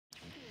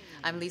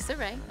I'm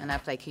LisaRaye, and I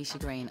play Keisha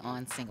Green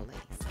on Single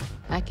Ladies.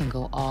 I can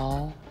go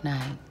all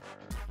night.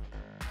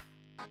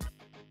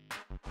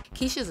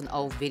 Keisha's an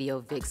old video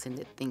vixen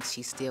that thinks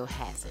she still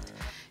has it.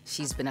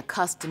 She's been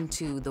accustomed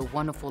to the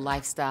wonderful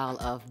lifestyle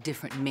of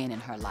different men in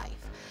her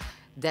life.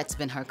 That's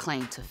been her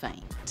claim to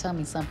fame. Tell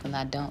me something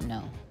I don't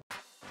know.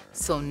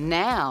 So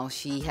now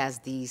she has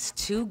these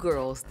two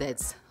girls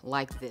that's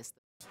like this.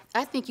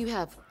 I think you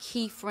have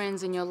key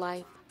friends in your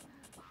life,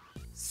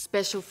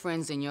 special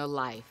friends in your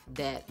life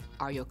that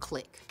are your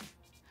clique.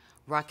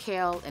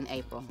 Raquel and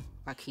April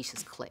are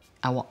Keisha's clique.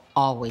 I will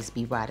always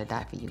be ride or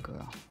die for you,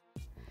 girl.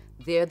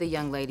 They're the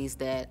young ladies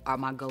that are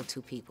my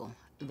go-to people,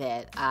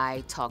 that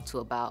I talk to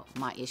about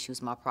my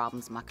issues, my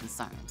problems, my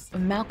concerns.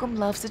 Malcolm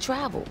loves to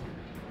travel.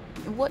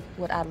 What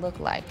would I look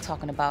like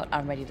talking about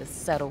I'm ready to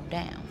settle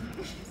down?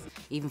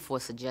 Even for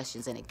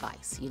suggestions and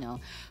advice, you know.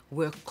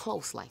 We're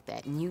close like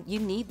that, and you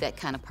need that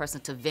kind of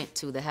person to vent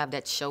to have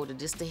that shoulder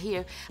just to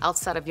hear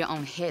outside of your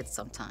own head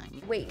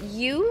sometimes. Wait,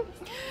 you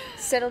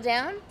settle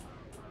down?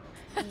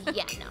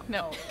 Yeah,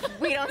 no,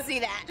 we don't see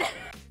that.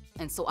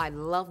 And so I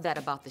love that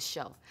about the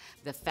show.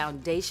 The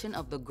foundation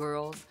of the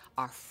girls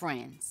are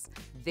friends.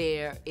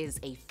 There is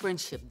a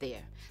friendship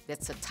there.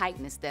 That's a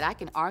tightness that I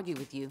can argue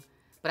with you,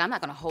 but I'm not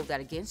gonna hold that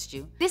against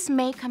you. This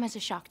may come as a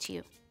shock to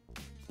you,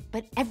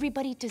 but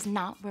everybody does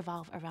not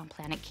revolve around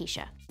Planet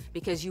Keisha.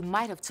 Because you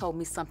might have told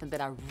me something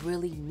that I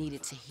really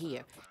needed to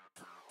hear.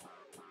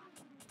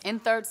 In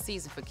third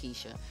season for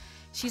Keisha,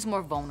 she's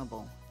more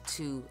vulnerable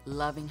to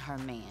loving her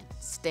man,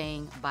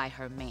 staying by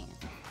her man.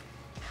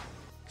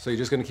 So you're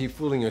just gonna keep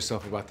fooling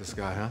yourself about this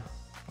guy, huh?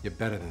 You're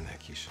better than that,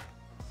 Keisha.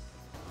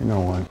 You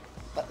know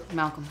what?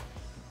 Malcolm,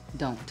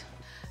 don't.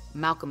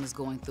 Malcolm is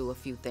going through a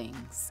few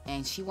things,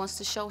 and she wants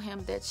to show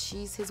him that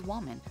she's his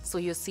woman. So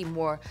you'll see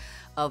more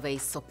of a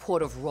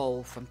supportive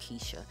role from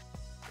Keisha.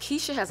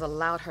 Keisha has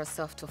allowed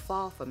herself to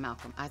fall for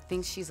Malcolm. I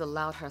think she's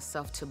allowed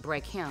herself to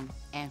break him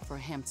and for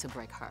him to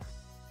break her.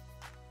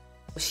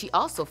 She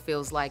also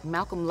feels like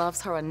Malcolm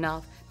loves her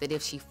enough that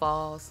if she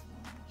falls,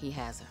 he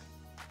has her.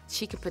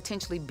 She could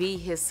potentially be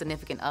his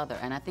significant other,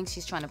 and I think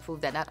she's trying to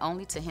prove that not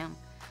only to him,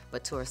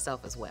 but to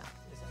herself as well.